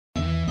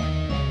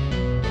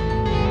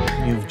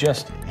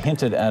just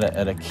hinted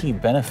at a key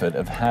benefit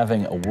of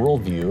having a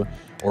worldview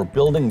or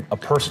building a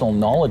personal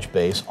knowledge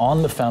base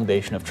on the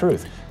foundation of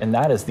truth. And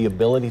that is the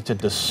ability to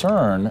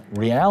discern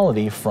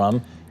reality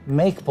from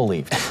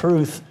make-believe,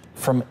 truth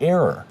from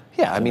error.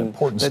 Yeah, I mean,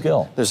 important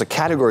skill. There's a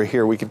category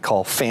here we could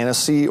call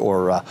fantasy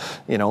or,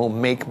 you know,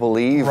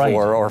 make-believe, right.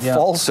 or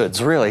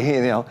falsehoods, really.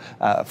 You know,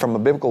 from a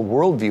biblical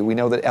worldview, we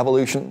know that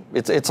evolution,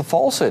 it's a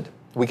falsehood.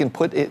 We can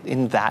put it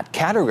in that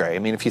category. I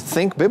mean, if you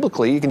think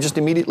biblically, you can just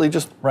immediately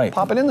just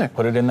pop it in there.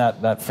 Put it in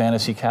that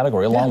fantasy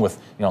category, along with,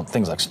 you know,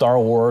 things like Star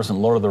Wars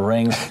and Lord of the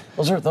Rings.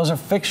 Those are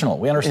fictional.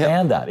 We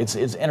understand that. It's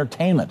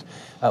entertainment.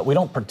 We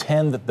don't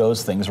pretend that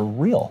those things are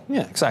real.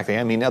 Yeah, exactly.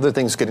 I mean, other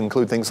things could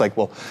include things like,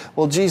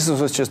 well,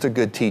 Jesus was just a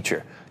good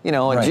teacher. You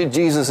know,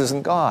 Jesus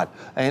isn't God.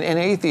 And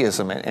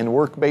atheism and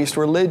work-based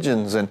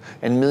religions and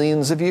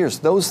millions of years.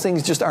 Those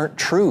things just aren't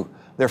true.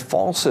 They're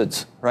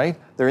falsehoods, right?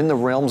 They're in the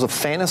realms of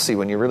fantasy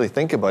when you really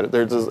think about it.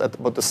 They're at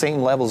about the same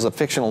levels of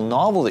fictional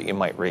novel that you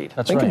might read.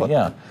 That's right,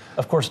 yeah.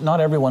 Of course,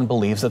 not everyone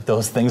believes that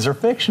those things are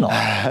fictional.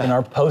 In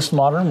our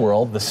postmodern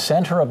world, the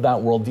center of that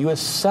worldview is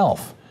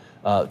self.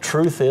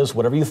 Truth is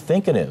whatever you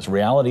think it is.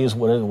 Reality is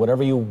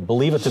whatever you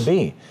believe it to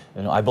be.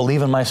 You know, I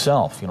believe in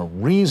myself. You know,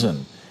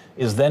 reason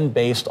is then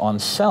based on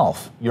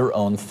self, your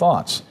own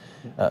thoughts.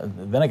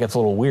 Then it gets a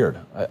little weird.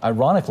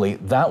 Ironically,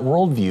 that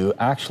worldview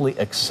actually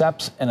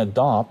accepts and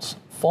adopts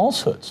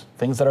falsehoods,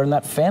 things that are in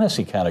that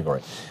fantasy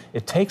category.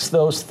 It takes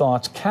those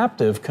thoughts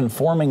captive,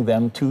 conforming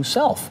them to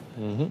self,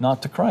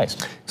 not to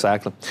Christ.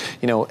 Exactly.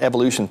 You know,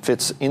 evolution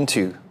fits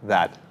into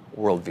that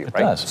worldview, it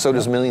right? Does. So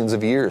does millions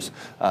of years.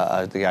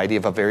 The idea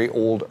of a very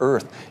old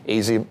earth.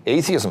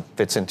 Atheism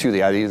fits into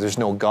the idea there's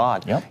no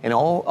God. Yep. And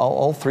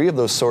all three of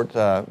those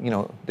you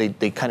know,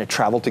 they kind of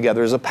travel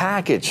together as a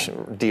package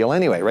deal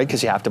anyway, right?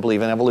 Because you have to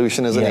believe in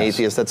evolution as an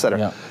atheist,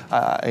 etc.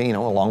 You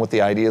know, along with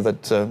the idea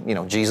that, you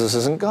know, Jesus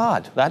isn't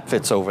God. That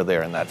fits over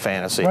there in that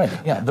fantasy. Right,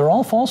 yeah, they're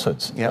all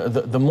falsehoods.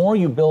 Yep. The more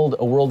you build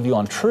a worldview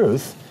on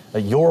truth,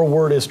 your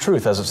word is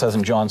truth, as it says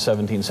in John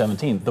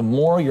 17:17, the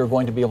more you're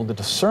going to be able to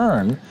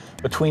discern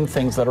between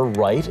things that are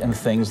right and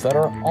things that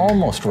are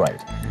almost right,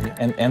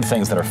 and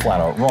things that are flat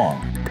out wrong.